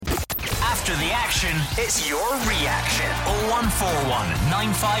After the action, it's your reaction. 0141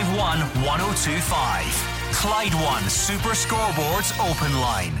 951 1025. Clyde One Super Scoreboards Open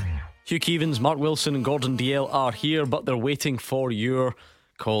Line. Hugh Keevins, Mark Wilson and Gordon Dalziel are here, but they're waiting for your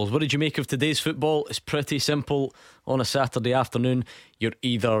calls. What did you make of today's football? It's pretty simple. On a Saturday afternoon, you're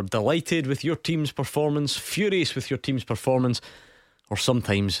either delighted with your team's performance, furious with your team's performance, or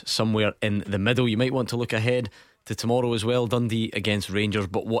sometimes somewhere in the middle. You might want to look ahead to tomorrow as well, Dundee against Rangers.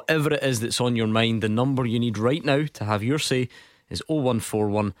 But whatever it is that's on your mind, the number you need right now to have your say is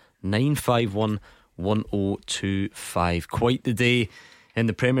 0141 951 1025. Quite the day in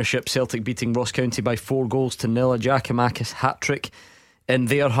the Premiership. Celtic beating Ross County by 4-0. A Giakoumakis hat-trick in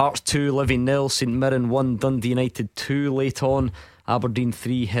their Hearts 2, Livy 0, St Mirren 1, Dundee United 2 late on, Aberdeen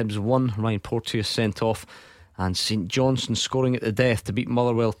 3, Hibs 1. Ryan Porteous sent off, and St Johnstone scoring at the death to beat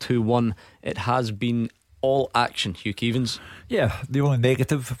Motherwell 2-1. It has been all action, Hugh Keevins. Yeah, the only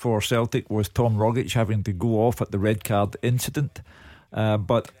negative for Celtic was Tom Rogic having to go off at the red card incident.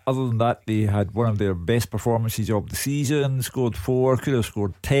 But other than that, they had one of their best performances of the season. Scored 4, could have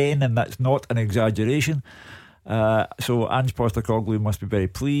scored 10, and that's not an exaggeration. So Ange Postecoglou must be very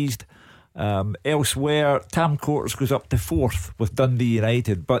pleased. Elsewhere, Tam Courts goes up to 4th with Dundee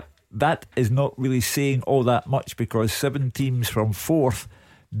United, but that is not really saying all that much, because 7 teams from 4th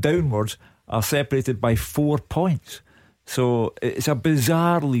downwards are separated by 4 points. So it's a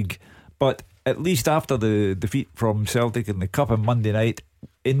bizarre league. But at least after the defeat from Celtic in the Cup on Monday night,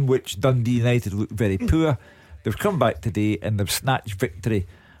 in which Dundee United looked very poor, they've come back today and they've snatched victory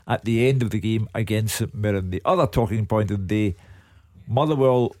at the end of the game against St Mirren. The other talking point of the day: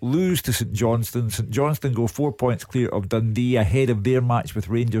 Motherwell lose to St Johnstone. St Johnstone go 4 points clear of Dundee ahead of their match with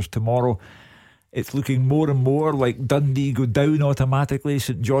Rangers tomorrow. It's looking more and more like Dundee go down automatically,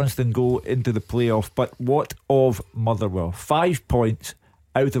 St Johnstone go into the playoff. But what of Motherwell? 5 points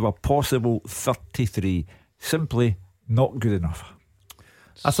out of a possible 33. Simply not good enough.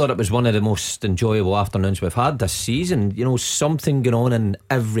 I thought it was one of the most enjoyable afternoons we've had this season. You know, something going on in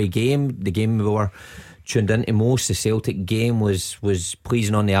every game. The game we were tuned into most, the Celtic game, was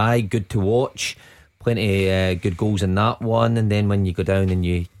pleasing on the eye, good to watch. Plenty good goals in that one. And then when you go down and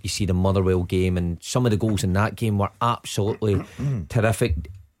you see the Motherwell game, and some of the goals in that game were absolutely terrific.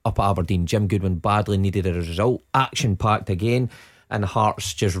 Up at Aberdeen, Jim Goodwin badly needed a result. Action packed again, and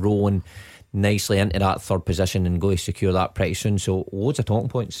Hearts just rolling nicely into that third position and going to secure that pretty soon. So loads of talking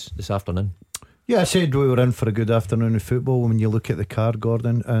points this afternoon. Yeah, I said we were in for a good afternoon of football when you look at the card,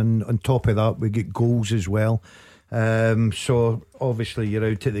 Gordon, and on top of that we get goals as well. So obviously you're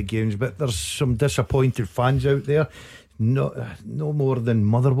out at the games, but there's some disappointed fans out there. No more than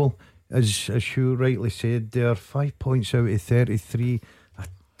Motherwell, as Hugh rightly said. They're 5 points out of 33. A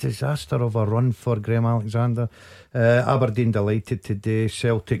disaster of a run for Graham Alexander. Aberdeen delighted today.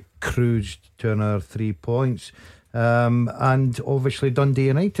 Celtic cruised to another 3 points. And obviously Dundee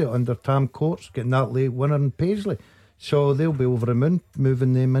United under Tam Courts getting that late winner in Paisley. So they'll be over the moon,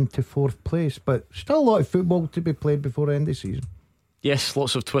 moving them into 4th place. But still a lot of football to be played before the end of the season. Yes,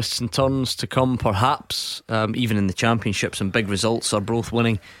 lots of twists and turns to come, perhaps. Even in the Championship, some big results are both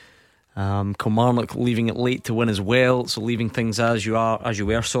winning. Kilmarnock leaving it late to win as well, so leaving things as you were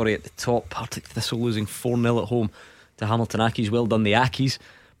at the top. Partick Thistle losing 4-0 at home to Hamilton Accies. Well done the Accies.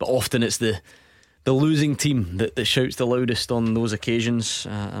 But often it's the losing team that shouts the loudest on those occasions.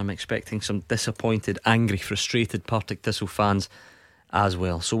 I'm expecting some disappointed, angry, frustrated Partick Thistle fans as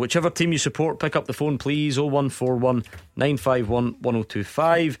well. So whichever team you support, pick up the phone please. 0141 951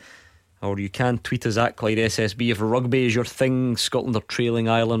 1025. Or you can tweet us at Clyde SSB. If rugby is your thing, Scotland are trailing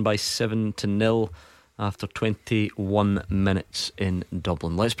Ireland by 7-0 after 21 minutes in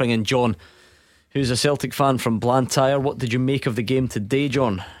Dublin. Let's bring in John, who's a Celtic fan from Blantyre. What did you make of the game today,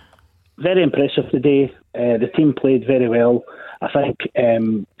 John? Very impressive today. The team played very well. I think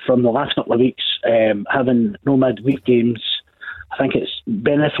from the last couple of weeks, having no midweek games, I think it's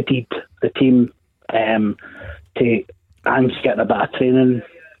benefited the team and getting a bit of training,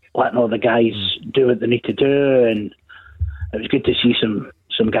 letting all the guys do what they need to do, and it was good to see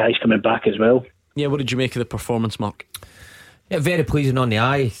some guys coming back as well. Yeah, what did you make of the performance, Mark? Yeah, very pleasing on the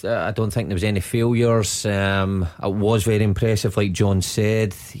eye. I don't think there was any failures. It was very impressive, like John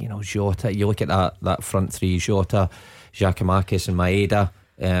said. You know, Jota, you look at that front three: Jota, Giakoumakis and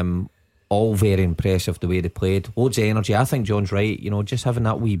Maeda, all very impressive the way they played. Loads of energy. I think John's right. You know, just having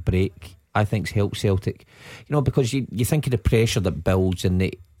that wee break, I think's helped Celtic. You know, because you think of the pressure that builds and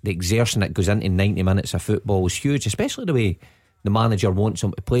the exertion that goes into 90 minutes of football is huge, especially the way the manager wants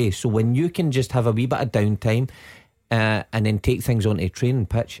them to play. So when you can just have a wee bit of downtime and then take things onto a training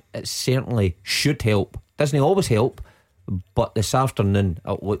pitch, it certainly should help. Doesn't always help, But this afternoon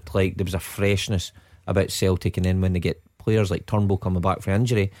it looked like there was a freshness about Celtic, and then when they get players like Turnbull coming back from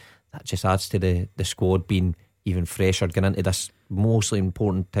injury, that just adds to the squad being even fresher going into this mostly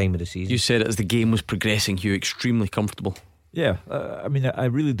important time of the season. You said it as the game was progressing, Hugh, extremely comfortable. Yeah, I mean, I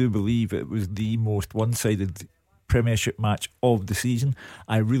really do believe it was the most one-sided Premiership match of the season.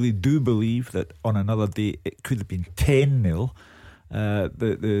 I really do believe that on another day it could have been 10-0.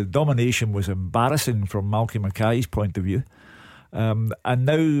 The domination was embarrassing from Malky Mackay's point of view. And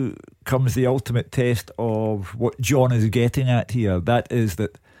now comes the ultimate test of what John is getting at here. That is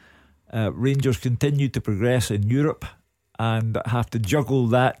that Rangers continue to progress in Europe and have to juggle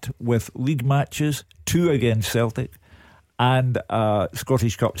that with league matches, 2 against Celtic, and a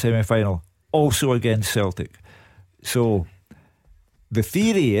Scottish Cup semi-final also against Celtic. So the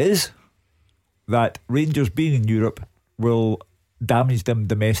theory is that Rangers being in Europe will damage them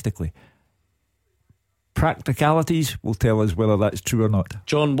domestically. Practicalities will tell us whether that's true or not.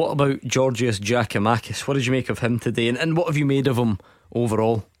 John, what about Georgios Giakoumakis? What did you make of him today, and what have you made of him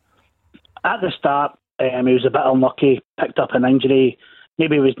overall? At the start, he was a bit unlucky, picked up an injury,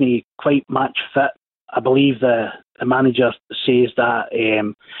 maybe wasn't quite match fit. I believe the manager says that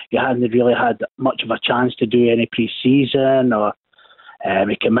he hadn't really had much of a chance to do any pre-season, or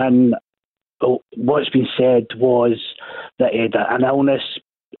he came in. What's been said was that he had an illness,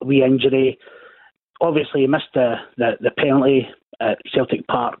 wee injury. Obviously, he missed the penalty at Celtic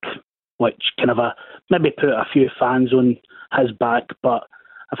Park, which kind of maybe put a few fans on his back, but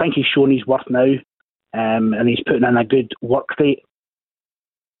I think he's shown his worth now, and he's putting in a good work rate.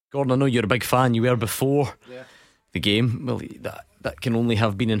 Gordon, I know you're a big fan. You were before the game. Well, that can only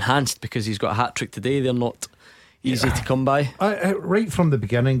have been enhanced because he's got a hat-trick today. They're not easy to come by. Right from the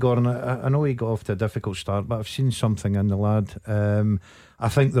beginning, Gordon, I know he got off to a difficult start, but I've seen something in the lad. I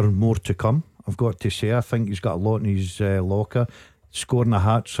think there's more to come, I've got to say. I think he's got a lot in his locker. Scoring a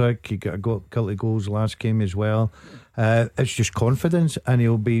hat-trick, he got a couple of goals last game as well. It's just confidence, and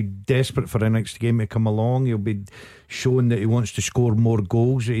he'll be desperate for the next game to come along. He'll be showing that he wants to score more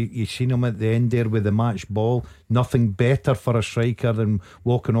goals. You've seen him at the end there with the match ball. Nothing better for a striker than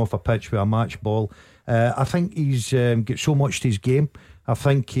walking off a pitch with a match ball. I think he's got so much to his game. I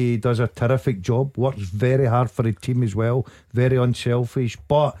think he does a terrific job, works very hard for the team as well, very unselfish,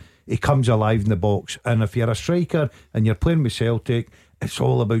 but he comes alive in the box. And if you're a striker and you're playing with Celtic, it's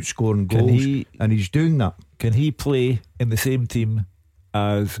all about scoring goals, and he's doing that. Can he play in the same team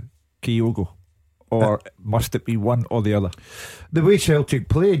as Kyogo, or must it be one or the other? The way Celtic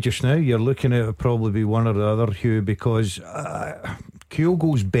play just now, you're looking at it probably be one or the other, Hugh, because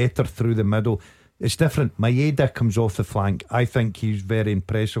Kyogo's better through the middle. It's different. Maeda comes off the flank. I think he's very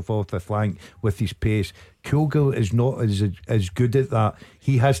impressive off the flank with his pace. Kyogo is not as good at that.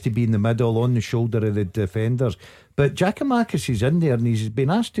 He has to be in the middle, on the shoulder of the defenders. But Giakoumakis is in there, and he's been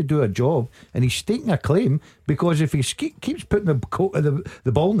asked to do a job, and he's staking a claim, because if he keeps putting the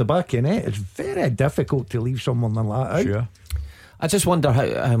ball in the back of the net, it's very difficult to leave someone like that out. Sure. I just wonder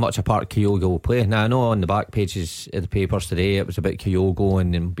how much a part Kyogo will play. Now, I know on the back pages of the papers today it was about Kyogo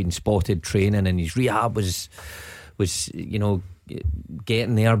and him being spotted training, and his rehab was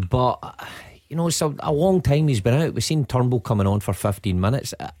getting there. But it's a long time he's been out. We've seen Turnbull coming on for 15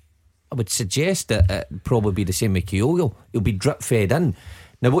 minutes. I would suggest that it'd probably be the same with Kyogo. He'll be drip fed in.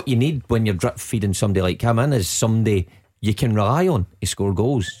 Now, what you need when you're drip feeding somebody like him in is somebody you can rely on to score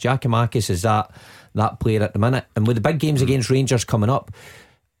goals. Giakoumakis is that player at the minute, and with the big games against Rangers coming up,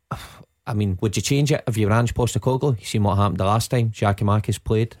 I mean, would you change it if you were Ange Postecoglou? You seen what happened the last time Giakoumakis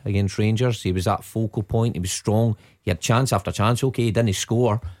played against Rangers. He was that focal point, he was strong, he had chance after chance. Okay, he didn't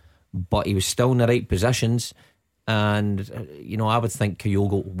score, but he was still in the right positions. And I would think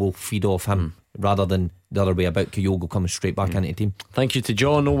Kyogo will feed off him rather than the other way about, Kyogo coming straight back into the team. Thank you to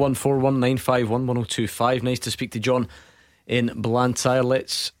John. 01419511025. Nice to speak to John in Blantyre.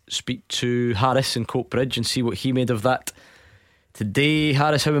 Let's speak to Harris in Coatbridge and see what he made of that today.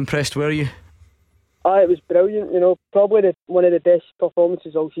 Harris, how impressed were you? It was brilliant. Probably one of the best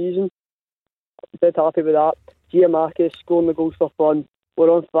performances all season. Dead happy with that. Giakoumakis scoring the goals for fun.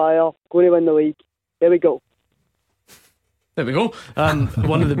 We're on fire. Going to win the league. There we go. There we go.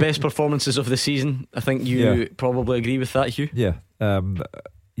 One of the best performances of the season. I think you probably agree with that, Hugh. Yeah.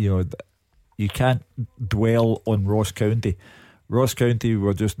 You can't dwell on Ross County. Ross County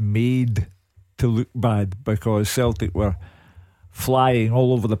were just made to look bad because Celtic were flying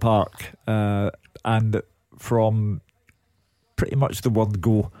all over the park, and from pretty much the word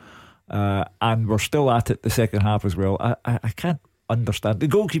go, and we're still at it the second half as well. I can't understand. The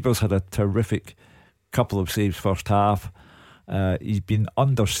goalkeeper's had a terrific couple of saves first half. He's been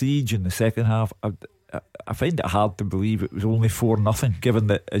under siege in the second half. I find it hard to believe it was only 4-0, given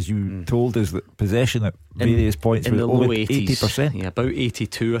that, as you told us, that possession at various points in was the low over 80s. 80%. Yeah, about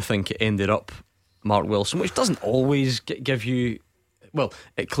 82 I think it ended up, Mark Wilson, which doesn't always give you, well,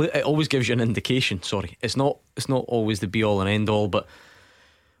 it always gives you an indication. Sorry, it's not always the be all and end all, but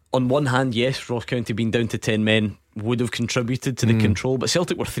on one hand, yes, Ross County being down to 10 men would have contributed to the control, but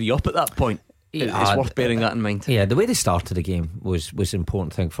Celtic were 3 up at that point. It's worth bearing that in mind. Yeah, the way they started the game was an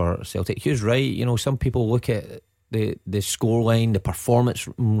important thing for Celtic. Hugh's right. You know, some people look at the scoreline, the performance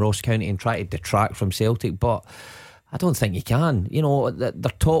from Ross County, and try to detract from Celtic, but I don't think you can. You know,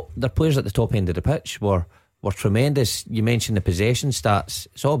 their players at the top end of the pitch were tremendous. You mentioned the possession stats.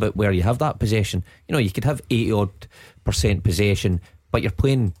 It's all about where you have that possession. You know, you could have 80% possession, but you're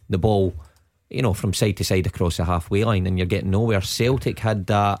playing the ball, you know, from side to side across the halfway line, and you're getting nowhere. Celtic had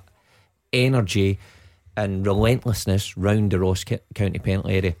that energy and relentlessness round the Ross County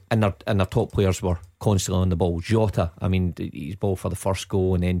penalty area, and their top players were constantly on the ball. Jota, I mean, his ball for the first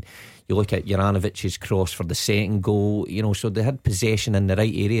goal, and then you look at Juranovic's cross for the second goal. You know, so they had possession in the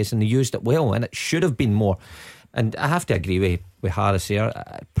right areas and they used it well, and it should have been more. And I have to agree with Harris here.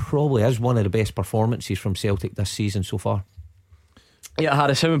 It probably is one of the best performances from Celtic this season so far. Yeah,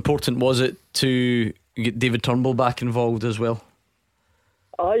 Harris, how important was it to get David Turnbull back involved as well?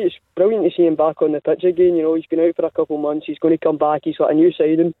 It's brilliant to see him back on the pitch again. You know, he's been out for a couple of months. He's going to come back. He's got a new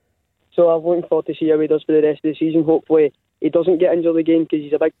siding. So I'm looking forward to see how he does for the rest of the season. Hopefully he doesn't get injured again, because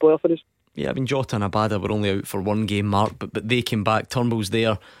he's a big player for us. Yeah, I mean, Jota and Abada were only out for one game, Mark, but they came back. Turnbull's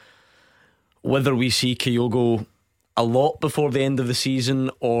there. Whether we see Kyogo a lot before the end of the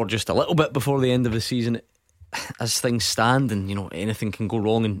season or just a little bit before the end of the season, as things stand, and you know, anything can go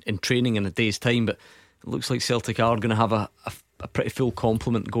wrong in training in a day's time, but it looks like Celtic are going to have a pretty full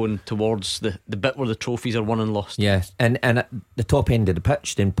complement going towards the bit where the trophies are won and lost. Yes, and at the top end of the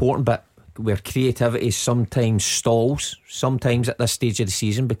pitch, the important bit where creativity sometimes stalls, sometimes at this stage of the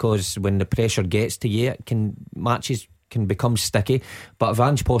season, because when the pressure gets to you, matches can become sticky. But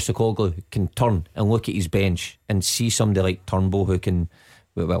Vange Postecoglou can turn and look at his bench and see somebody like Turnbull who can,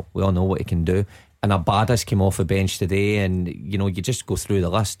 well, we all know what he can do. And Abada's came off the bench today, and you know, you just go through the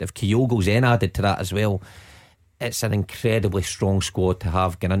list. If Kyogo's then added to that as well, it's an incredibly strong squad to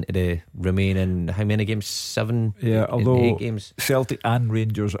have going into the remaining, how many games? 7? Yeah, although 8 games. Celtic and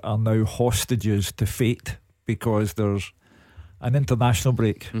Rangers are now hostages to fate, because there's an international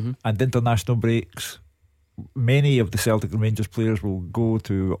break, and international breaks, many of the Celtic and Rangers players will go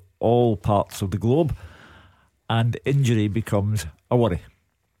to all parts of the globe, and injury becomes a worry.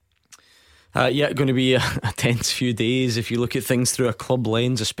 Yeah, going to be a tense few days if you look at things through a club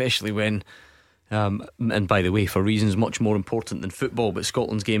lens, especially when and by the way, for reasons much more important than football, but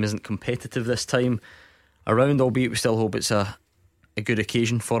Scotland's game isn't competitive this time around, albeit we still hope it's a good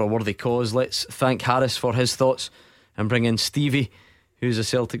occasion for a worthy cause. Let's thank Harris for his thoughts and bring in Stevie, who's a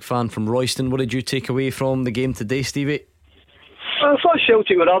Celtic fan from Royston. What did you take away from the game today, Stevie? I thought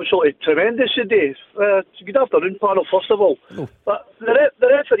Celtic were absolutely tremendous today. Good afternoon, panel, first of all. But the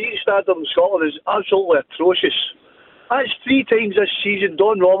referee standard in Scotland is absolutely atrocious. That's 3 times this season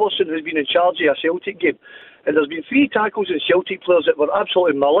Don Robertson has been in charge of a Celtic game, and there's been 3 tackles in Celtic players that were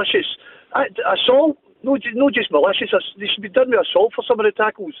absolutely malicious. Assault, no just malicious, they should be done with assault for some of the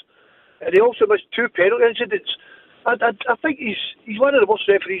tackles. And he also missed 2 penalty incidents. I think he's one of the worst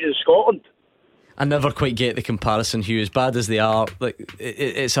referees in Scotland. I never quite get the comparison, Hugh. As bad as they are, like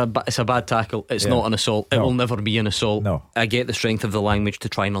it's a bad tackle. It's not an assault. It will never be an assault. No. I get the strength of the language to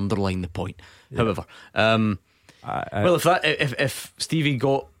try and underline the point. However, well, if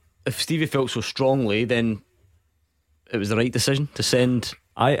Stevie felt so strongly, then it was the right decision to send.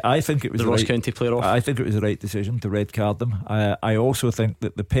 I think it was the Ross County player off. I think it was the right decision to red card them. I also think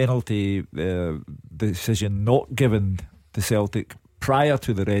that the penalty decision not given to Celtic prior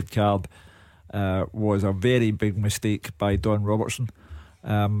to the red card was a very big mistake by Don Robertson.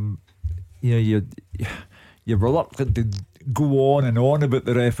 You're reluctant to go on and on about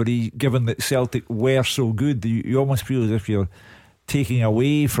the referee, given that Celtic were so good. You almost feel as if you're taking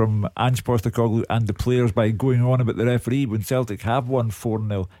away from Ange Postecoglou and the players by going on about the referee, when Celtic have won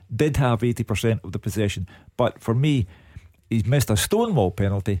 4-0, did have 80% of the possession. But for me, he's missed a stonewall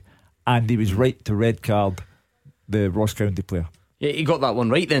penalty, and he was right to red card the Ross County player. Yeah, he got that one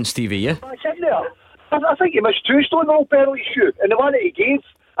right then, Stevie, yeah? I think he missed 2 stonewall penalties, Hugh, and the one that he gave,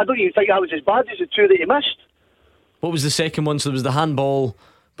 I don't even think that was as bad as the 2 that he missed. What was the second one? So there was the handball.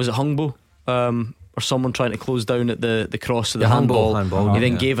 Was it Hungbo? Or someone trying to close down at the cross of the handball. He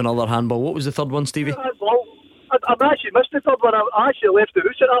then gave another handball. What was the third one, Stevie? Well, I actually missed the third one. I actually left the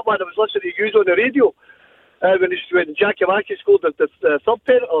house at that one. I was listening to you on the radio when Jackie Mackey scored the third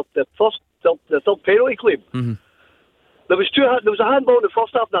penalty, or the first the third penalty claim. Mm-hmm. There was a handball in the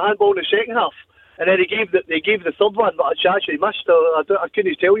first half and a handball in the second half, and then they gave the third one, but I actually missed. I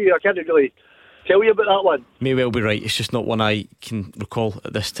couldn't tell you. I can't really tell you about that one. May well be right. It's just not one I can recall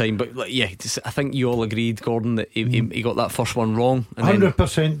at this time. But yeah, I think you all agreed, Gordon, that he got that first one wrong.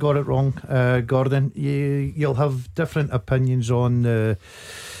 100% got it wrong, Gordon. You'll have different opinions on the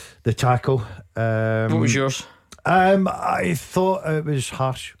tackle. What was yours? I thought it was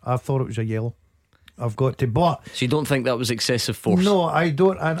harsh. I thought it was a yellow. I've got to, but so you don't think that was excessive force? No, I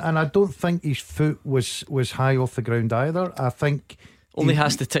don't, and I don't think his foot was high off the ground either. I think only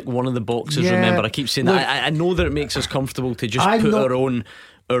has to tick one of the boxes. Yeah, remember, I keep saying look, that. I know that it makes us comfortable to just put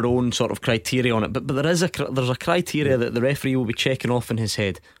our own sort of criteria on it, but there's a criteria that the referee will be checking off in his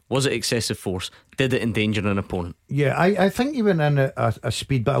head. Was it excessive force? Did it endanger an opponent? Yeah, I think he went in a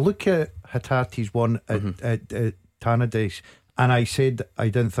speed, but I look at Hatate's one at Tannadice, and I said I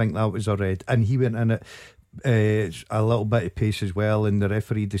didn't think that was a red, and he went in at a little bit of pace as well, and the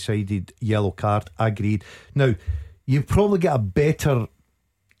referee decided yellow card. Agreed. Now you probably get a better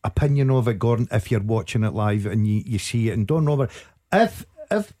opinion of it, Gordon, if you're watching it live and you see it and don't know. If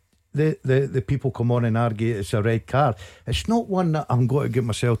the people come on and argue it's a red card, it's not one that I'm going to get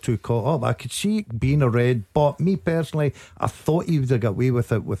myself too caught up. I could see it being a red, but me personally, I thought he would have got away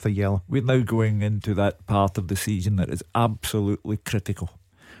with it with a yellow. We're now going into that part of the season that is absolutely critical,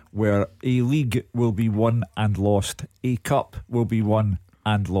 where a league will be won and lost, a cup will be won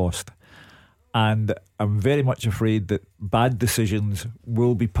and lost, and I'm very much afraid that bad decisions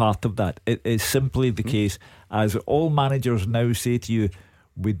will be part of that. It is simply the case, as all managers now say to you,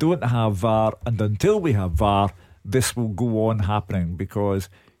 we don't have VAR, and until we have VAR, this will go on happening, because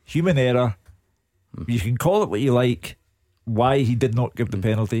human error, you can call it what you like, why he did not give the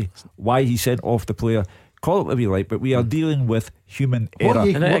penalty, why he sent off the player, call it whatever you like, but we are dealing with human error.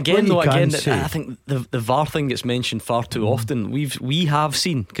 I think the VAR thing gets mentioned far too often. We have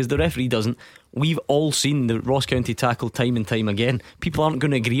seen, because the referee doesn't, we've all seen the Ross County tackle time and time again. People aren't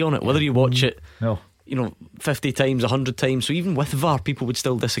going to agree on it, whether you watch it 50 times, 100 times. So even with VAR, people would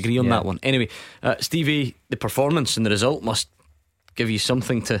still disagree on that one. Anyway, Stevie, the performance and the result must give you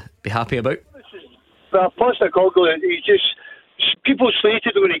something to be happy about. Well, Postecoglou, he's just, people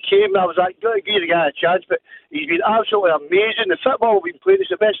slated when he came. I was like, got to give the guy a chance, but he's been absolutely amazing. The football we've been playing is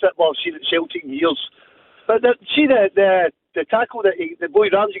the best football I've seen at Celtic in years. But see the tackle that the boy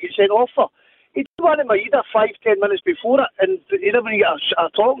Ramsey gets sent off for, he did one in Maeda 5-10 minutes before it, and he never got a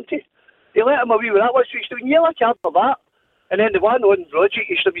talking to. They let him away with that one, so he should have been yellow card for that. And then the one on Roderick,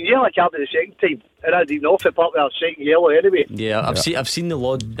 he should have been yellow card the second time, and I'd even off it part with a second yellow anyway. Yeah, I've seen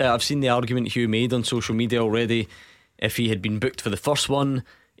the argument Hugh made on social media already. If he had been booked for the first one,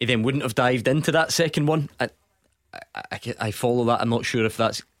 he then wouldn't have dived into that second one. I follow that. I'm not sure if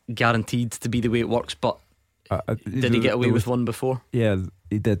that's guaranteed to be the way it works, but did he get away with one before? Yeah,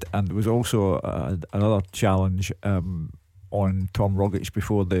 he did. And there was also another challenge on Tom Rogic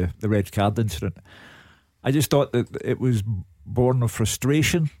before the red card incident. I just thought that it was born of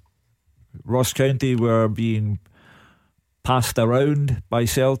frustration. Ross County were being passed around by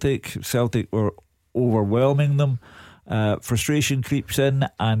Celtic. Celtic were overwhelming them. Frustration creeps in,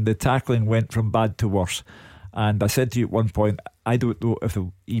 and the tackling went from bad to worse. And I said to you at one point, I don't know if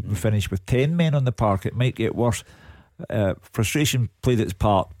they'll even finish with 10 men on the park. It might get worse. Frustration played its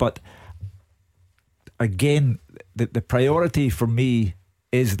part, but again, the priority for me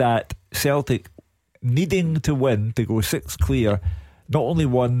is that Celtic needing to win to go 6 clear, not only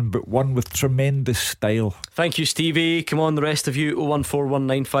one, but one with tremendous style. Thank you, Stevie. Come on, the rest of you,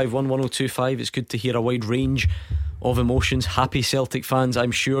 01419511025. It's good to hear a wide range of emotions. Happy Celtic fans,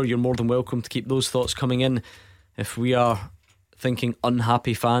 I'm sure you're more than welcome to keep those thoughts coming in. If we are thinking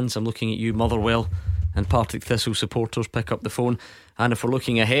unhappy fans, I'm looking at you, Motherwell and Partick Thistle supporters. Pick up the phone. And if we're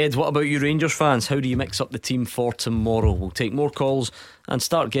looking ahead, what about you Rangers fans? How do you mix up the team for tomorrow? We'll take more calls and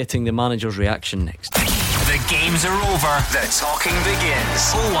start getting the manager's reaction next. The games are over. The talking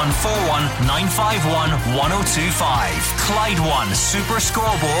begins. 0141 951 1025. Clyde One Super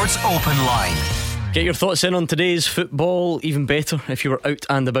Scoreboards Open Line. Get your thoughts in on today's football. Even better if you were out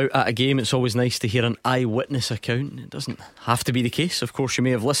and about at a game. It's always nice to hear an eyewitness account. It doesn't have to be the case. Of course, you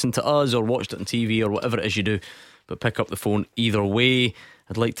may have listened to us or watched it on TV or whatever it is you do, but pick up the phone either way.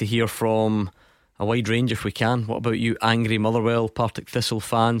 I'd like to hear from a wide range if we can. What about you angry Motherwell, Partick Thistle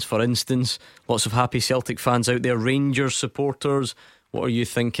fans, for instance? Lots of happy Celtic fans out there. Rangers supporters, what are you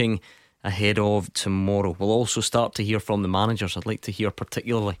thinking ahead of tomorrow? We'll also start to hear from the managers. I'd like to hear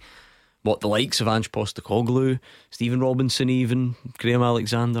particularly what the likes of Ange Postecoglou, Stephen Robinson, even Graham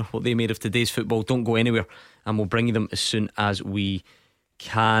Alexander, what they made of today's football. Don't go anywhere, and we'll bring you them as soon as we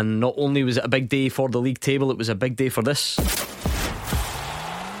can. Not only was it a big day for the league table, it was a big day for this.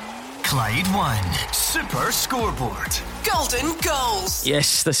 Clyde One Super Scoreboard. Golden Goals.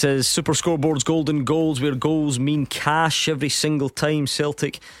 Yes, this is Super Scoreboard's Golden Goals, where goals mean cash every single time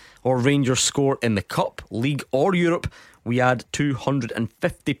Celtic or Rangers score in the Cup, League or Europe. We add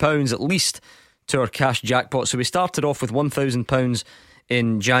 £250 at least to our cash jackpot. So we started off with £1,000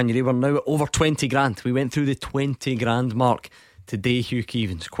 in January. We're now at over 20 grand. We went through the 20 grand mark today, Hugh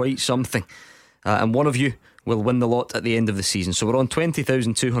Keevins. Quite something. And one of you will win the lot at the end of the season. So we're on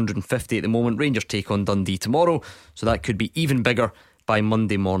 20,250 at the moment. Rangers take on Dundee tomorrow, so that could be even bigger by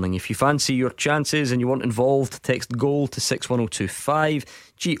Monday morning. If you fancy your chances and you want involved, text GOAL to 61025,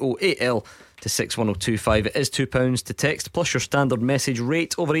 GOAL to 61025. It is £2 to text plus your standard message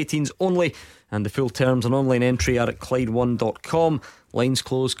rate, over 18s only, and the full terms and online entry are at Clyde1.com. Lines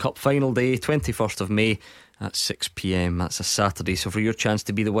closed, Cup final day 21st of May at 6pm. That's a Saturday. So for your chance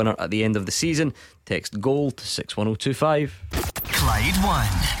to be the winner at the end of the season, text GOAL to 61025. Clyde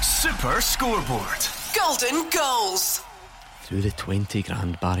One Super Scoreboard. Golden Goals. Through the 20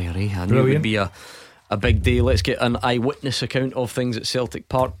 grand barrier, eh? I knew it would be a big day. Let's get an eyewitness account of things at Celtic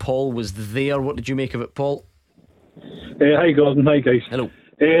Park. Paul was there. What did you make of it, Paul? Hi Gordon, hi guys. Hello.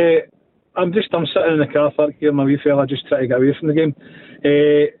 I'm sitting in the car park here, my wee fella, just trying to get away from the game.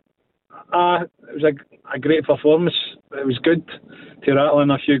 It was a great performance. It was good to rattle in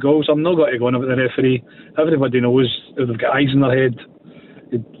a few goals. I'm not going to go on about the referee. Everybody knows they've got eyes in their head.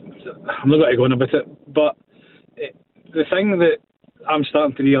 I'm not going to go on about it. But the thing that I'm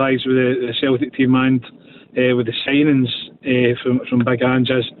starting to realise with the Celtic team and with the signings from Big Ange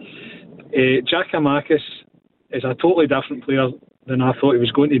is Giakoumakis is a totally different player than I thought he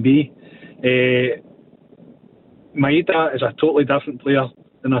was going to be. Maeda is a totally different player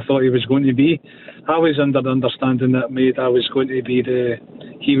than I thought he was going to be. I was under the understanding that Maeda was going to be the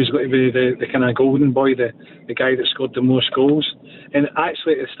kind of golden boy, the guy that scored the most goals. And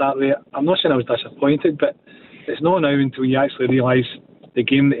actually at the start of it, I'm not saying I was disappointed, but it's not now until you actually realise the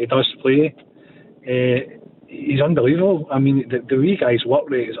game that he does play. He's unbelievable. I mean, the wee guy's work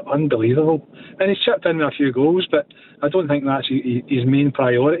rate is unbelievable. And he's chipped in with a few goals, but I don't think that's his main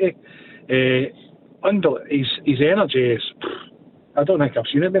priority. His energy is, I don't think I've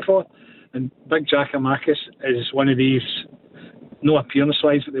seen it before. And Big Giakoumakis is one of these, no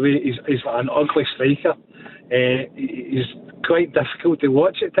appearance-wise, but the way he's like an ugly striker. He's quite difficult to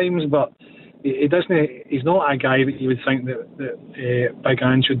watch at times, but he's not a guy that you would think that Big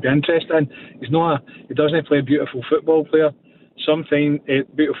Ange should be interested in. He doesn't play a beautiful football player. Sometimes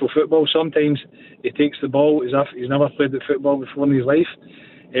beautiful football. Sometimes he takes the ball as if he's never played the football before in his life.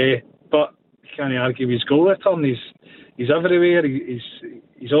 But you can't argue his goal return. He's everywhere.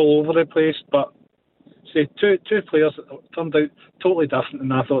 He's all over the place. But say two players that turned out totally different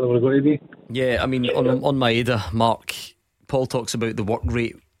than I thought they were going to be. Yeah, I mean, on Maeda, Mark, Paul talks about the work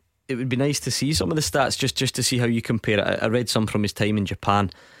rate. It would be nice to see some of the stats just to see how you compare it. I read some from his time in Japan.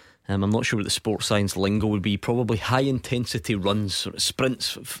 I'm not sure what the sports science lingo would be. Probably high intensity runs, sort of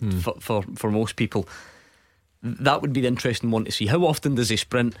sprints for most people. That would be the interesting one to see. How often does he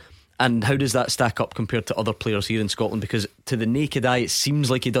sprint, and how does that stack up compared to other players here in Scotland? Because to the naked eye, it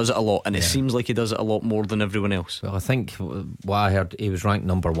seems like he does it a lot, and it seems like he does it a lot more than everyone else. Well, I think what I heard, he was ranked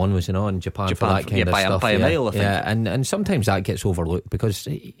number one, was he not, in Japan for that kind of stuff. By a mile, I think. Yeah, and sometimes that gets overlooked because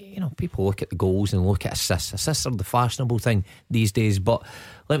people look at the goals and look at assists. Assists are the fashionable thing these days. But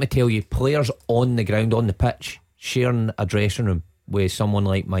let me tell you, players on the ground, on the pitch, sharing a dressing room with someone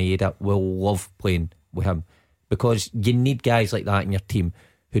like Maeda will love playing with him, because you need guys like that in your team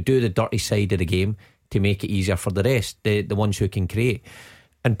who do the dirty side of the game to make it easier for the rest, the ones who can create.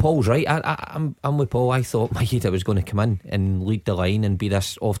 And Paul's right. I'm with Paul. I thought Maeda was going to come in and lead the line and be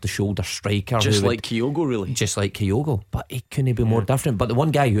this off the shoulder striker, just like Kyogo, really. Just like Kyogo, but he couldn't be more different. But the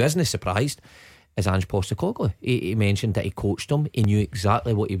one guy who isn't surprised is Ange Postecoglou. He mentioned that he coached him, he knew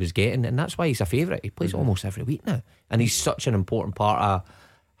exactly what he was getting, and that's why he's a favourite. He plays almost every week now, and he's such an important part of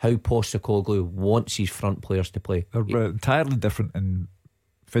how Postecoglou wants his front players to play. They're entirely different in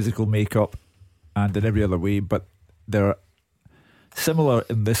physical makeup and in every other way, but they're similar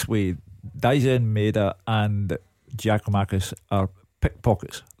in this way. Daizen Maeda and Giakoumakis are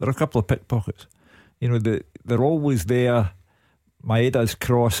pickpockets. There are a couple of pickpockets. They're always there. Maeda's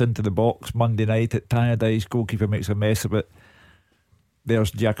cross into the box Monday night at Tannadice, goalkeeper makes a mess of it.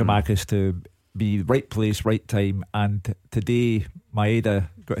 There's Giakoumakis to be right place, right time. And today Maeda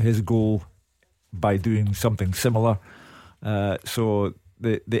got his goal by doing something similar. So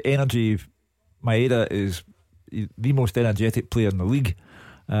the energy, Maeda is the most energetic player in the league,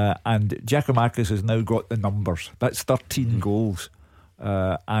 and Giakoumakis has now got the numbers. That's 13 goals.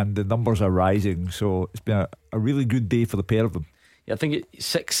 and the numbers are rising. So it's been a really good day for the pair of them. Yeah, I think it's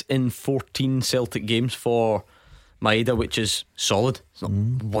 6 in 14 Celtic games for Maeda, which is solid. It's not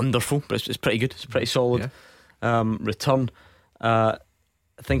wonderful, but it's pretty good. It's pretty solid. Return, I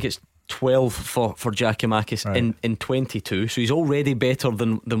think it's 12 for Giakoumakis in 22. So he's already better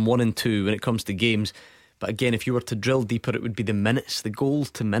than 1 and 2 when it comes to games. But again, if you were to drill deeper, it would be the minutes, the goal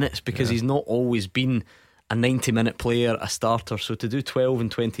to minutes, because he's not always been a 90-minute player, a starter. So to do 12 and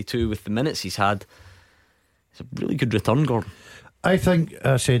 22 with the minutes he's had, it's a really good return, Gordon. I think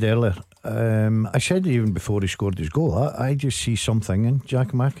I said earlier, I said even before he scored his goal, I just see something in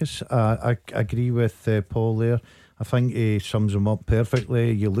Giakoumakis. I agree with Paul there. I think he sums him up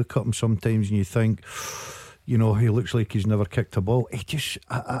perfectly. You look at him sometimes and you think, you know, he looks like he's never kicked a ball.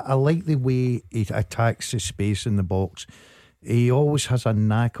 I like the way he attacks the space in the box. He always has a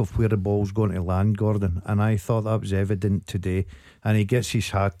knack of where the ball's going to land, Gordon, and I thought that was evident today. And he gets his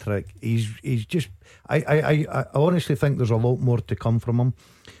hat trick. He's just I honestly think there's a lot more to come from him.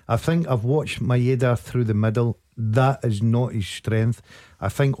 I think I've watched Maeda through the middle. That is not his strength. I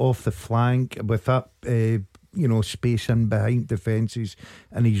think off the flank with that space in behind defences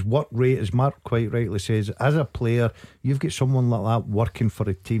and his work rate, as Mark quite rightly says, as a player, you've got someone like that working for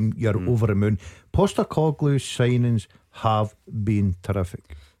a team, you're over the moon. Postecoglou's signings have been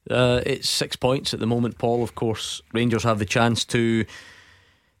terrific. It's 6 points at the moment, Paul. Of course, Rangers have the chance to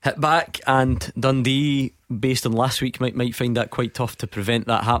hit back, and Dundee, based on last week, might find that quite tough to prevent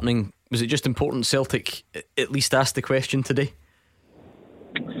that happening. Was it just important Celtic at least asked the question today?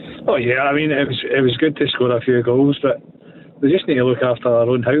 Oh yeah, I mean it was good to score a few goals, but we just need to look after our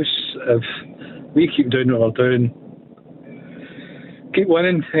own house. If we keep doing what we're doing, keep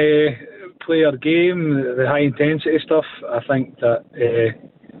winning, play our game, the high intensity stuff, I think that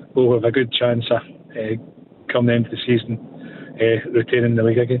we'll have a good chance of come the end of the season retaining the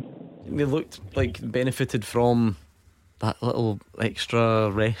league again. They looked like benefited from that little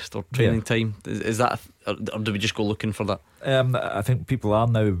extra rest or training time. Is that, or do we just go looking for that? I think people are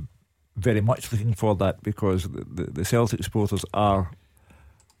now very much looking for that, because the Celtic supporters are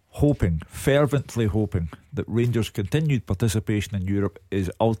hoping, fervently hoping, that Rangers' continued participation in Europe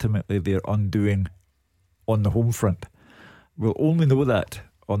is ultimately their undoing on the home front. We'll only know that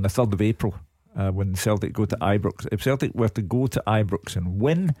on the 3rd of April when Celtic go to Ibrox. If Celtic were to go to Ibrox and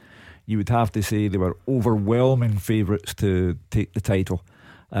win, you would have to say they were overwhelming favourites to take the title,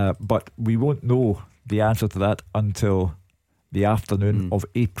 but we won't know the answer to that until the afternoon of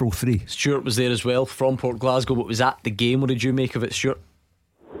April 3. Stuart was there as well from Port Glasgow, but was at the game. What did you make of it, Stuart?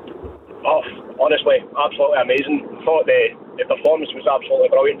 Oh, honestly, absolutely amazing. I thought the performance was absolutely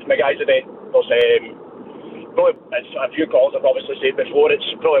brilliant from the guys today. Probably, as a few calls I've obviously said before, it's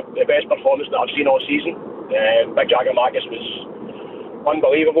probably the best performance that I've seen all season. Big Giakoumakis was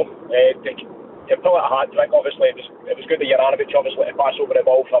unbelievable. To pull out a hat trick, obviously it was good that Juranovic obviously to pass over the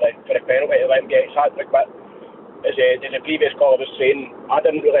ball for the penalty to let him get his hat trick, but as the previous caller was saying, I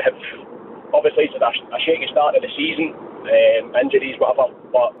didn't really have, obviously it's a shaky start of the season, injuries, whatever,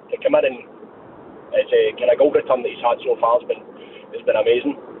 but to come in and it's a kind of goal return that he's had so far has been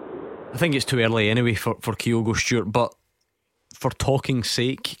amazing. I think it's too early anyway for Kyogo, Stuart, but for talking's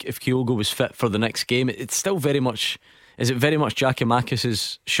sake, if Kyogo was fit for the next game, it's still very much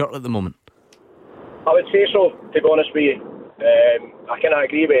Giakoumakis' shirt at the moment? I would say so, to be honest with you. I kind of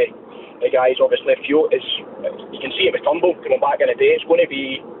agree with the guys. Obviously, you can see it with Turnbull coming back in a day. It's going to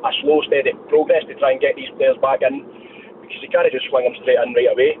be a slow, steady progress to try and get these players back in, because you can't just swing them straight in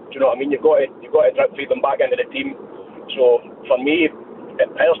right away. Do you know what I mean? You've got to drip feed them back into the team. So for me,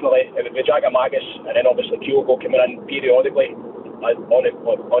 personally, it would be Giakoumakis and then obviously Kyogo coming in periodically on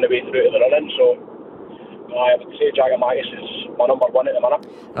the way through to the run-in. So I would say Giakoumakis is my number one at the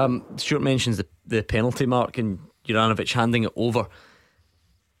minute. Stuart mentions the penalty mark and Juranovic handing it over.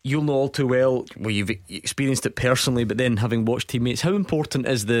 You'll know all too well, you've experienced it personally, but then having watched teammates, how important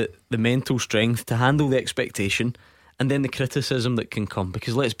is the mental strength to handle the expectation and then the criticism that can come?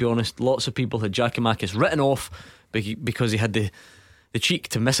 Because let's be honest, lots of people had Giakoumakis written off because he had the cheek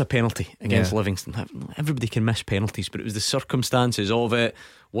to miss a penalty against Livingston. Everybody can miss penalties, but it was the circumstances of it,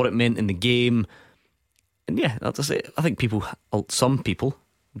 what it meant in the game. And that's it. I think some people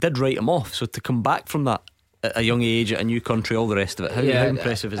did write him off. So to come back from that at a young age, at a new country, all the rest of it, how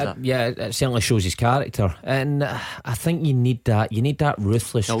impressive is that? Yeah, it certainly shows his character, and I think you need that. You need that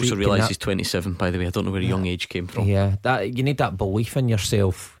ruthless. I also realise he's 27, by the way. I don't know where young age came from. Yeah, you need that belief in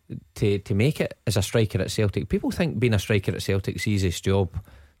yourself to make it as a striker at Celtic. People think being a striker at Celtic is the easiest job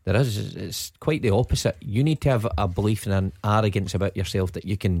there is. It's quite the opposite. You need to have a belief and an arrogance about yourself that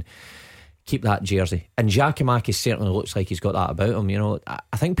you can keep that jersey. And Giakoumakis certainly looks like he's got that about him. You know,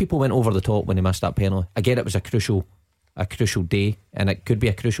 I think people went over the top when he missed that penalty. Again, it was a crucial day, and it could be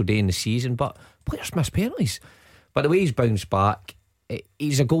a crucial day in the season, but players miss penalties. But the way he's bounced back,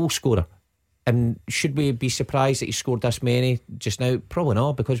 he's a goal scorer. And should we be surprised that he scored this many just now? Probably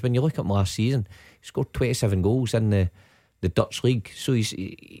not, because when you look at him last season, he scored 27 goals in the Dutch league. So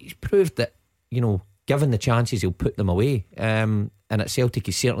he's proved that, you know, given the chances, he'll put them away. And at Celtic,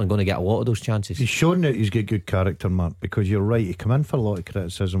 he's certainly going to get a lot of those chances. He's shown that he's got good character, Mark, because you're right, he come in for a lot of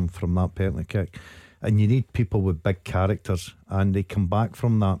criticism from that penalty kick, and you need people with big characters, and they come back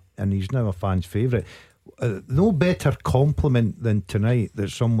from that, and he's now a fan's favourite. No better compliment than tonight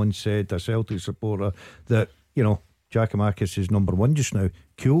that someone said, a Celtic supporter, that, you know, Giakoumakis is number one just now.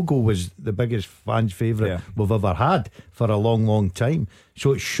 Kyogo was the biggest fan's favourite we've ever had for a long, long time.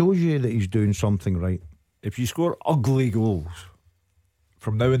 So it shows you that he's doing something right. If you score ugly goals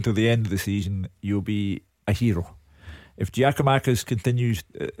from now until the end of the season, you'll be a hero. If Giakoumakis continues,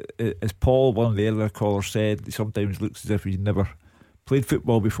 as Paul, one of the earlier callers, said, he sometimes looks as if he's never played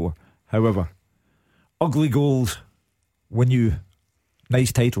football before. However, ugly goals win you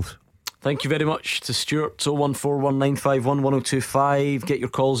nice titles. Thank you very much to Stuart. 01419511025. Get your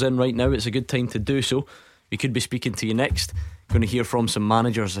calls in right now. It's a good time to do so. We could be speaking to you next. Going to hear from some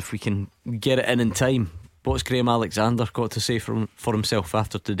managers if we can get it in time. What's Graham Alexander got to say for himself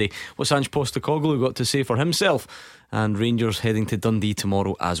after today? What's Ange Postecoglou got to say for himself? And Rangers heading to Dundee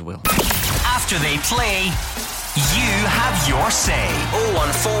tomorrow as well. After they play, you have your say.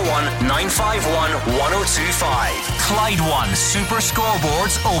 0141 951 1025. Clyde One Super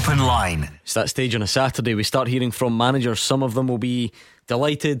Scoreboards Open Line. It's that stage on a Saturday. We start hearing from managers. Some of them will be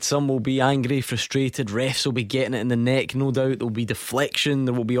delighted, some will be angry, frustrated. Refs will be getting it in the neck, no doubt. There'll be deflection,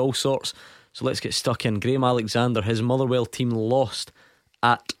 there will be all sorts. So let's get stuck in. Graham Alexander, his Motherwell team lost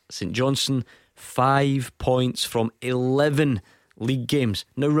at St Johnstone. 5 points from 11 league games.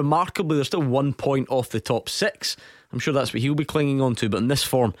 Now remarkably, they're still 1 point off the top 6. I'm sure that's what he'll be clinging on to, but in this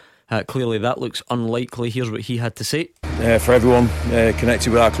form, clearly that looks unlikely. Here's what he had to say. For everyone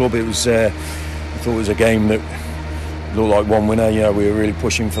connected with our club, it was I thought it was a game that looked like one winner. You know, we were really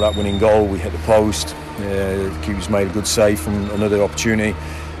pushing for that winning goal. We hit the post. The keeper's made a good save from another opportunity,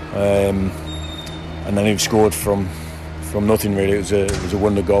 and then he scored from nothing really. It was a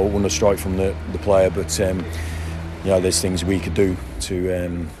wonder goal, wonder strike from the player. But you know, there's things we could do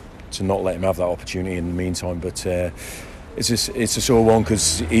to not let him have that opportunity in the meantime. But it's a sore one,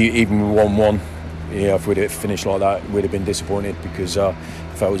 because even with 1-1, yeah, if we'd have finished like that, we'd have been disappointed, because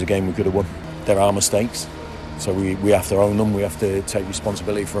if that was a game we could have won. There are mistakes, so we have to own them. We have to take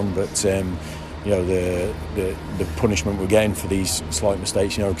responsibility for them. But you know, the punishment we're getting for these slight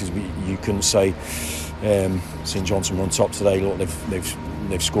mistakes, you know, because you couldn't say St Johnstone were on top today. Look,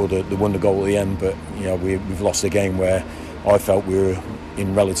 they've scored the wonder goal at the end, but you know, we've lost a game where I felt we were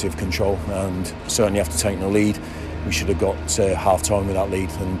in relative control, and certainly after taking the lead, we should have got half time with that lead,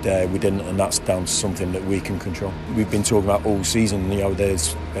 and we didn't, and that's down to something that we can control. We've been talking about all season, you know,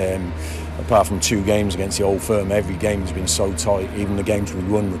 there's apart from 2 games against the Old Firm, every game has been so tight. Even the games we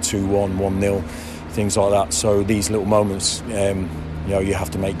won were 2-1, 1-0, things like that. So these little moments, you know, you have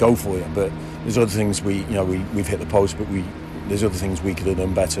to make go for you. But there's other things we've hit the post, but there's other things we could have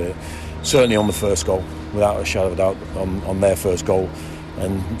done better. Certainly on the first goal, without a shadow of a doubt, on their first goal,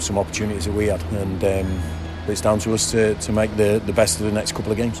 and some opportunities that we had. And it's down to us to make the best of the next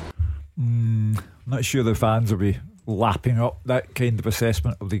couple of games. Not sure the fans will be lapping up that kind of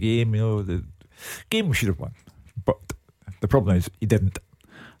assessment of the game. You know, the game we should have won, but the problem is he didn't,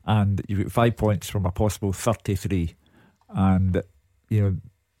 and you've got 5 points from a possible 33, and you know,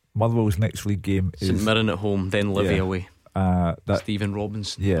 Motherwell's next league game is St Mirren at home, then Livy away. Stephen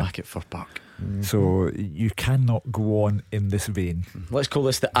Robinson back at Fir Park. So you cannot go on in this vein. Let's call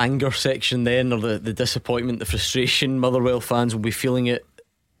this the anger section then, or the disappointment, the frustration. Motherwell fans will be feeling it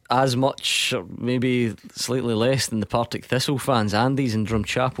as much, or maybe slightly less, than the Partick Thistle fans. Andy's in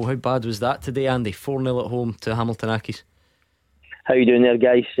Drumchapel. How bad was that today, Andy? 4-0 at home to Hamilton Accies. How you doing there,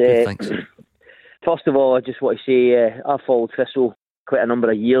 guys? Good, thanks. First of all, I just want to say I've followed Thistle quite a number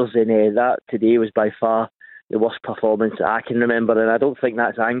of years, and that today was by far the worst performance I can remember, and I don't think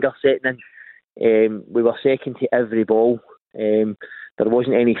that's anger setting in. We were second to every ball. There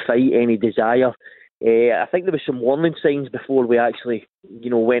wasn't any fight, any desire. I think there was some warning signs before we actually,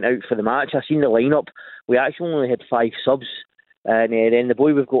 went out for the match. I seen the lineup. We actually only had 5 subs, and then the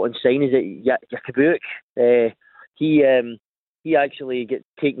boy we've got on sign is Jakubuk. He actually get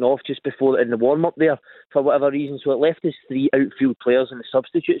taken off just before in the warm up there for whatever reason. So it left us 3 outfield players on the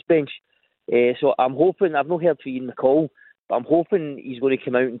substitutes bench. So I'm hoping, I've not heard from Ian McCall, But I'm hoping he's going to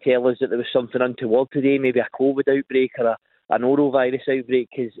come out and tell us that there was something untoward today, maybe a COVID outbreak or a norovirus outbreak,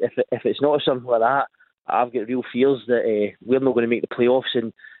 because if it's not something like that, I've got real fears that we're not going to make the playoffs,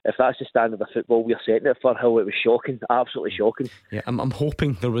 and if that's the standard of football we're setting it for, Hill, it was shocking, absolutely shocking. Yeah, I'm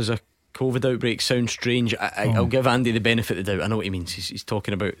hoping there was a COVID outbreak. Sounds strange. I'll give Andy the benefit of the doubt. I know what he means. He's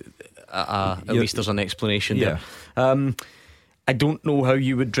talking about at least there's an explanation there. I don't know how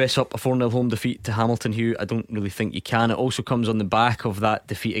you would dress up a 4-0 home defeat to Hamilton, Hugh. I don't really think you can. It also comes on the back of that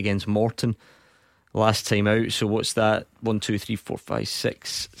defeat against Morton last time out. So what's that? 1, 2, 3, 4, 5,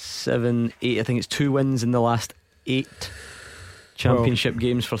 6, 7, 8. I think it's 2 wins in the last 8 championship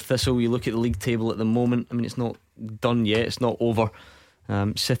games for Thistle. You look at the league table at the moment. I mean, it's not done yet. It's not over.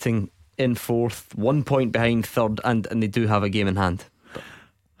 Sitting in 4th, 1 point behind 3rd, and they do have a game in hand.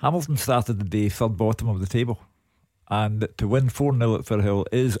 Hamilton started the day 3rd bottom of the table, and to win 4-0 at Firhill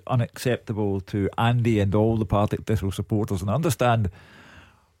is unacceptable to Andy and all the Partick Thistle supporters. And I understand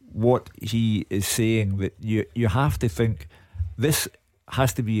what he is saying, that you have to think this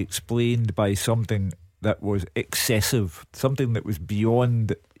has to be explained by something that was excessive, something that was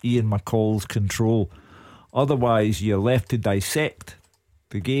beyond Ian McCall's control. Otherwise you're left to dissect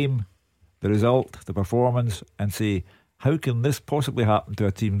the game, the result, the performance, and say, how can this possibly happen to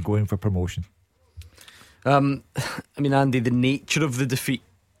a team going for promotion? I mean, Andy, the nature of the defeat,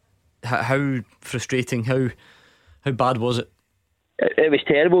 how frustrating, how bad was it? It was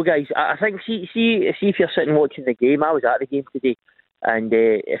terrible, guys. I think, see if you're sitting watching the game, I was at the game today, and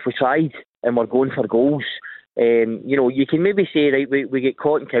if we tried and we're going for goals, you can maybe say, right, we get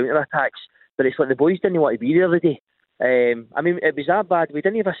caught in counter-attacks, but it's like the boys didn't want to be there the day. I mean, it was that bad. We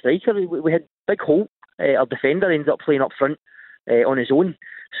didn't have a striker. We had Big Holt. Our defender ended up playing up front on his own.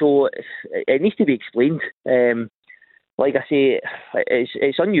 So it needs to be explained. Like I say,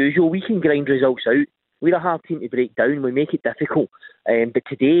 it's unusual. We can grind results out. We're a hard team to break down. We make it difficult. But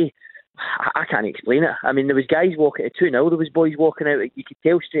today, I can't explain it. I mean, there was guys walking at 2-0. There was boys walking out. You could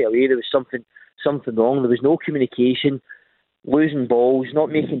tell straight away there was something wrong. There was no communication, losing balls, not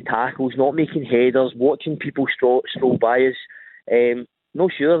making tackles, not making headers, watching people stroll by us.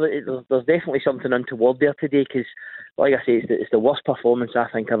 Not sure. There's definitely something untoward there today, because, like I say, it's the worst performance I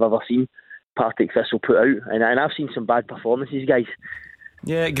think I've ever seen Partick Thistle put out, and I've seen some bad performances, guys.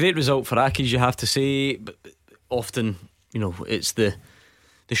 Yeah, great result for Accies, you have to say, but often, it's the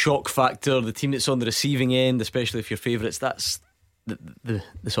shock factor, the team that's on the receiving end, especially if you're favourites. That's the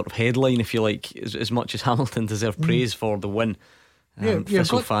sort of headline, if you like, as much as Hamilton deserve praise for the win.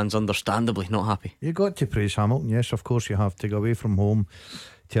 Thistle fans understandably not happy. You got to praise Hamilton, yes, of course you have. To go away from home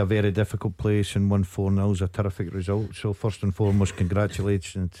to a very difficult place and win 4-0 is a terrific result. So first and foremost,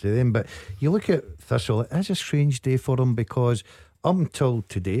 congratulations to them. But you look at Thistle, it is a strange day for them, because up until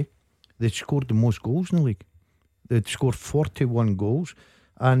today they'd scored the most goals in the league. They'd scored 41 goals,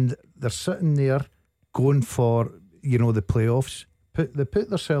 and they're sitting there going for the playoffs. They put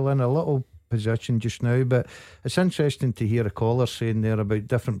themselves in a little position just now, but it's interesting to hear a caller saying there about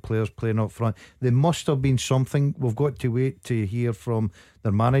different players playing up front. There must have been something. We've got to wait to hear from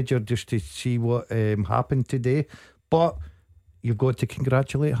their manager just to see what happened today, but you've got to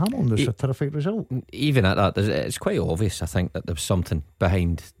congratulate Hamilton. It's a terrific result. Even at that, it's quite obvious, I think, that there's something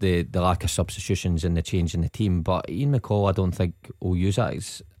behind the lack of substitutions and the change in the team. But Ian McCall, I don't think will use that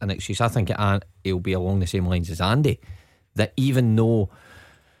as an excuse. I think it'll be along the same lines as Andy, that even though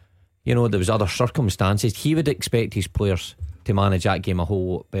there was other circumstances, he would expect his players to manage that game a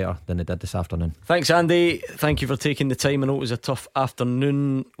whole lot better than they did this afternoon. Thanks, Andy. Thank you for taking the time. I know it was a tough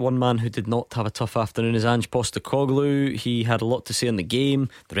afternoon. One man who did not have a tough afternoon is Ange Postecoglou. He had a lot to say on the game.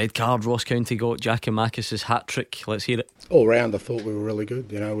 The red card Ross County got, Giakoumakis' hat-trick. Let's hear it. All round I thought we were really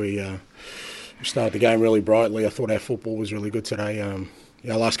good. We started the game really brightly. I thought our football was really good today.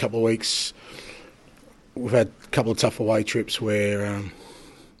 Last couple of weeks we've had a couple of tough away trips where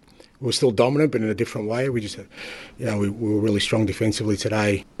we were still dominant, but in a different way. We just, we were really strong defensively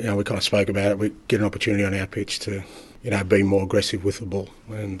today. We kind of spoke about it. We get an opportunity on our pitch to, be more aggressive with the ball,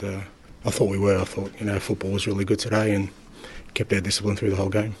 and I thought we were. I thought, football was really good today and kept our discipline through the whole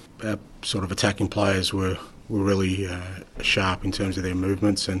game. Our sort of attacking players were really sharp in terms of their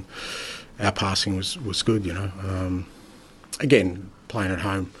movements, and our passing was good. Again, playing at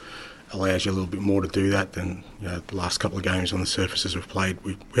home allows you a little bit more to do that than the last couple of games on the surfaces we've played.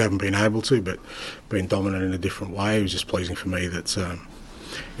 We haven't been able to, but being dominant in a different way. It was just pleasing for me that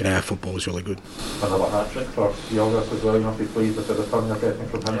our football was really good. Another hat-trick for Jorgas as well. You must be pleased with the return you're getting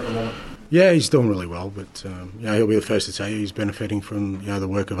from him at the moment. Yeah, he's doing really well, but he'll be the first to tell you he's benefiting from the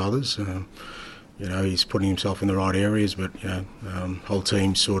work of others. He's putting himself in the right areas, but whole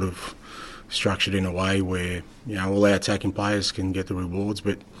team sort of structured in a way where, you know, all our attacking players can get the rewards,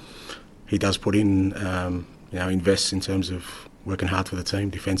 but he does put in, you know, invests in terms of working hard for the team.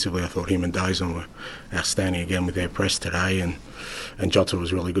 Defensively, I thought him and Dazon were outstanding again with their press today, and Jota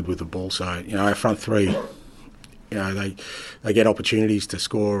was really good with the ball. So, you know, our front three, you know, they get opportunities to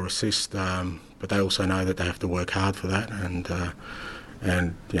score or assist, but they also know that they have to work hard for that, and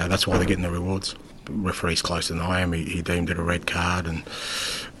you know, that's why they're getting the rewards. The referee's closer than I am. He deemed it a red card, and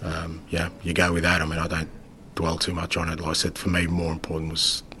yeah, you go with that. I mean, I don't dwell too much on it. Like I said, for me, more important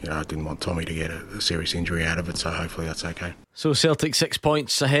was, you know, I didn't want Tommy to get a serious injury out of it, so hopefully that's okay. So Celtic 6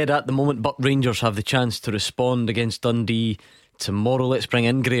 points ahead at the moment, but Rangers have the chance to respond against Dundee tomorrow. Let's bring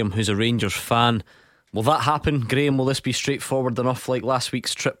in Graham, who's a Rangers fan. Will that happen, Graham? Will this be straightforward enough like last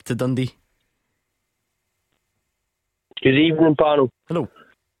week's trip to Dundee? Good evening, panel. Hello.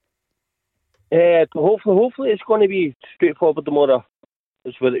 Hopefully it's going to be straightforward tomorrow.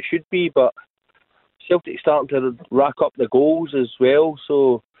 It's what it should be, but Celtic's starting to rack up the goals as well,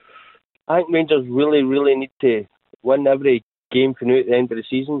 so I think Rangers really need to win every game from now at the end of the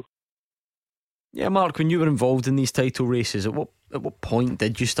season. Yeah, Mark, when you were involved in these title races, at what point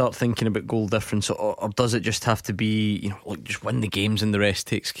did you start thinking about goal difference, or does it just have to be, you know, like, just win the games and the rest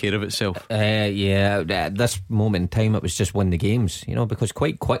takes care of itself? Yeah, at this moment in time it was just win the games, you know, because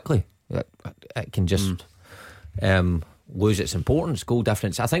quite quickly it can just lose its importance, goal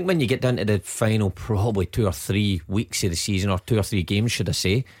difference. I think when you get down to the final probably 2 or 3 weeks of the season, or 2 or 3 games should I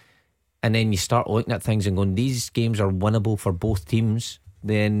say, and then you start looking at things and going, these games are winnable for both teams,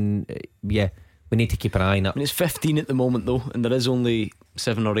 then yeah, we need to keep an eye on it. I mean, it's 15 at the moment though, and there is only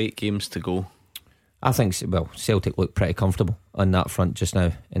 7 or 8 games to go. I think, well, Celtic look pretty comfortable on that front just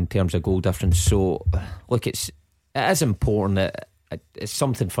now in terms of goal difference. So look, it is important that it's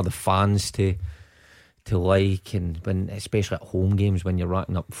something for the fans to like, and when, especially at home games, when you're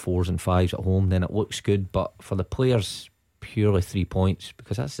racking up 4s and 5s at home, then it looks good. But for the players, purely 3 points,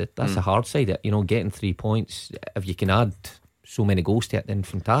 because that's the hard side of it, you know, getting 3 points. If you can add so many goals to it, then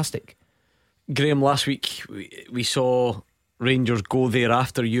fantastic. Graham, last week we saw Rangers go there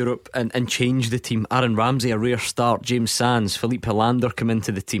after Europe and change the team. Aaron Ramsey, a rare start. James Sands, Philippe Helander come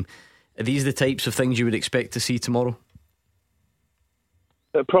into the team. Are these the types of things you would expect to see tomorrow?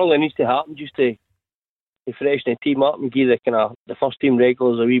 It probably needs to happen just to freshen the team up and give the first team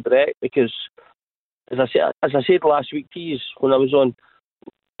regulars a wee break, because as I said last week to you when I was on,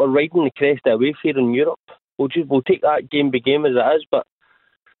 we're riding the crest of a wave here in Europe. We'll take that game by game as it is, but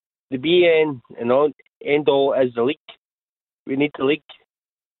the BN and end all is the league. We need the league,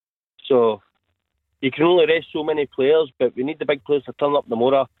 so you can only rest so many players, but we need the big players to turn up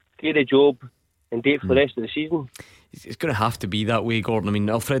tomorrow, do the job, and do it for the rest of the season. It's going to have to be that way, Gordon. I mean,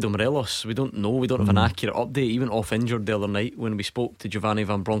 Alfredo Morelos, we don't know, we don't have an accurate update. Even off injured the other night when we spoke to Giovanni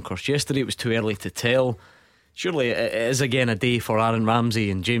Van Bronckhorst yesterday, it was too early to tell. Surely it is again a day for Aaron Ramsey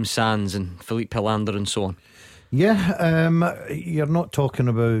and James Sands and Philippe Helander and so on. Yeah, you're not talking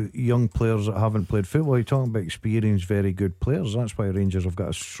about young players that haven't played football. You're talking about experienced, very good players. That's why Rangers have got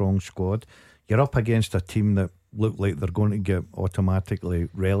a strong squad. You're up against a team that look like they're going to get automatically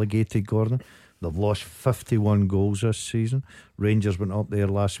relegated, Gordon. They've lost 51 goals this season. Rangers went up there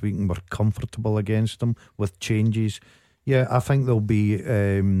last week and were comfortable against them with changes. Yeah, I think they'll be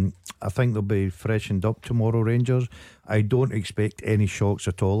freshened up tomorrow, Rangers. I don't expect any shocks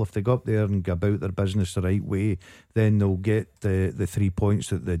at all. If they go up there and go about their business the right way, then they'll get the 3 points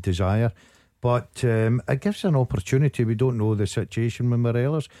that they desire. But it gives an opportunity. We don't know the situation with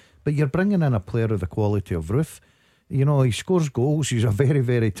Morelos, but you're bringing in a player of the quality of Ruth. You know, he scores goals. He's a very,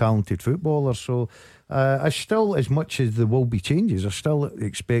 very talented footballer. So I still, as much as there will be changes, I still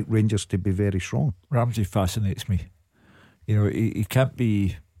expect Rangers to be very strong. Ramsey fascinates me. You know, he can't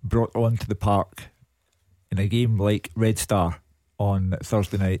be brought onto the park in a game like Red Star on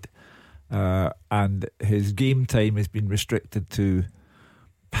Thursday night, and his game time has been restricted to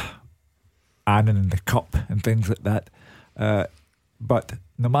Annan in the Cup and things like that. But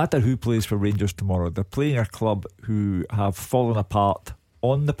no matter who plays for Rangers tomorrow, they're playing a club who have fallen apart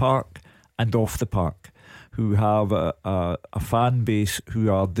on the park and off the park, who have a fan base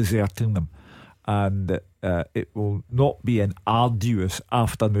who are deserting them. And it will not be an arduous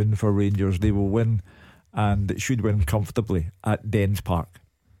afternoon for Rangers. They will win, and it should win comfortably at Dens Park.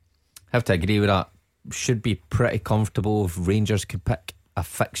 I have to agree with that. Should be pretty comfortable if Rangers could pick a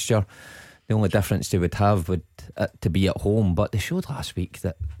fixture. The only difference they would have would to be at home, but they showed last week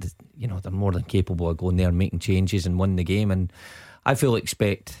that you know, they're more than capable of going there and making changes and winning the game, and I fully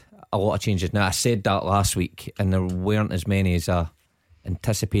expect a lot of changes. Now, I said that last week and there weren't as many as I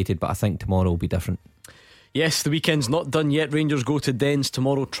anticipated, but I think tomorrow will be different. Yes, the weekend's not done yet. Rangers go to Dens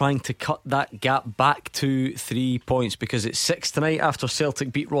tomorrow, trying to cut that gap back to 3 points, because it's 6 tonight after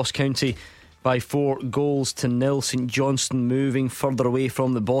Celtic beat Ross County by 4-0. St Johnstone moving further away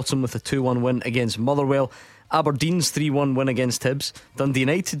from the bottom with a 2-1 win against Motherwell. Aberdeen's 3-1 win against Hibs, Dundee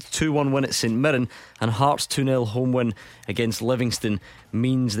United 2-1 win at St Mirren, and Hearts 2-0 home win against Livingston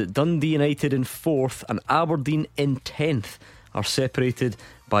means that Dundee United in 4th and Aberdeen in 10th are separated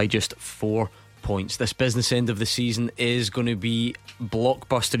by just 4 points. This business end of the season is going to be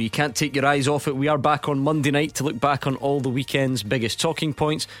blockbuster. You can't take your eyes off it. We are back on Monday night to look back on all the weekend's biggest talking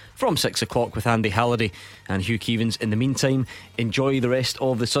points from 6 o'clock with Andy Halliday and Hugh Keevins. In the meantime, enjoy the rest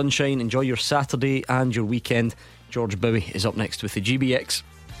of the sunshine, enjoy your Saturday and your weekend. George Bowie is up next with the GBX.